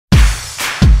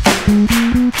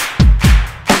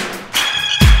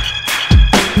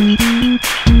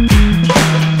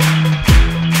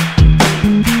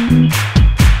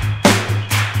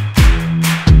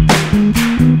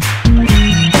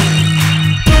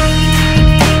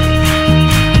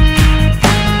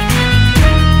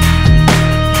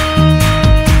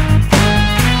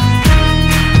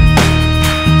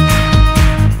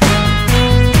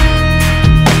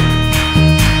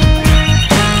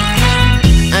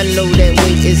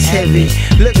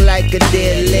Look like a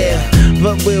deadlift,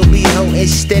 but we'll be holding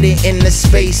steady in the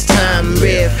space-time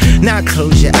rift. Now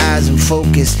close your eyes and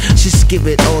focus, just give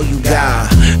it all you got.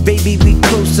 Baby, we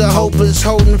close to hopers,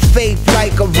 holding faith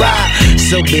like a rock.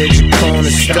 So build your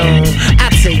cornerstone, I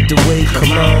take the weight,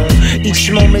 come on. Each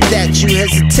moment that you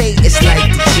hesitate, it's like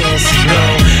the chance is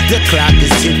gone. The clock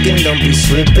is ticking, don't be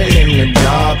slipping in the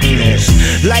darkness.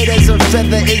 Light as a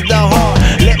feather is the heart,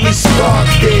 let me spark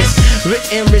this.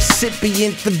 Written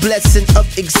recipient, the blessing of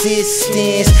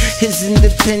existence is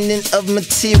independent of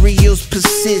materials,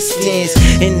 persistence.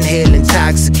 Inhale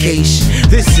intoxication,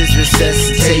 this is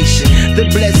resuscitation. The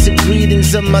blessed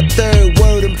greetings of my third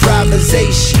world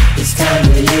improvisation. It's time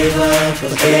to live up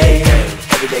again.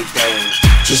 Everyday thing.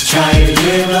 Just try to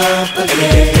live up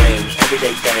again.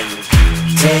 Everyday thing.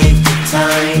 Take the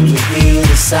time to feel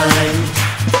the sign.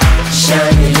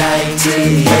 Shine your light to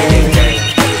the end.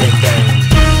 Everyday thing.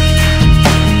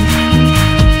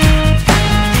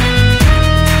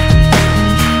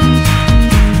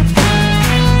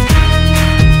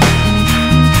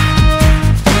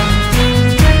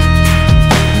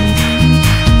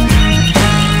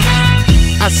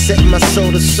 I set my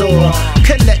soul to soar,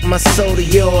 connect my soul to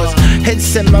yours. Head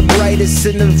set my brightest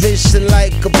in a vision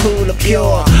like a pool of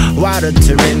pure water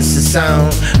to rinse the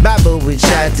sound. Bible we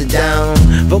tried to down,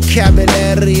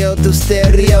 vocabulario through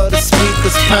stereo, the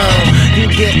speakers pound. You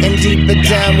getting deeper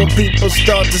down when people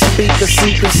start to speak the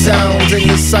secret sounds. In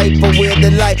the cipher where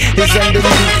the light is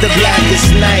underneath the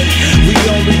blackest night. We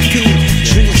on repeat,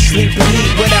 dream, sleep, and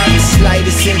eat without the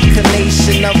slightest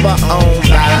inclination of our own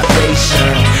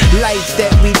vibration. Life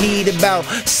that we need about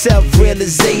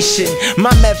self-realization.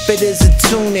 My method is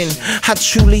attuning. I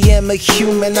truly am a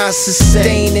human. I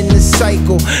sustain in the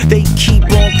cycle. They keep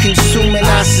on consuming.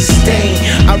 I sustain.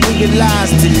 I realize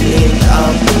to live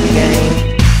up again.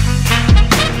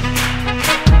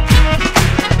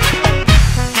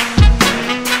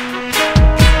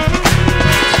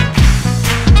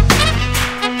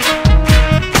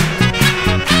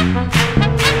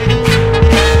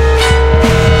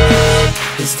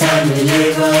 It's time to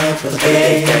live up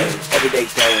again. Everyday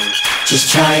thing.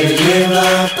 Just try to live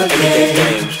up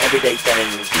again. Everyday thing.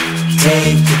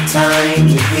 Take the time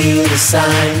to feel the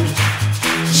sign.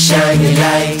 Shine your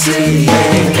light to the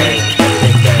end.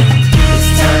 Everyday thing.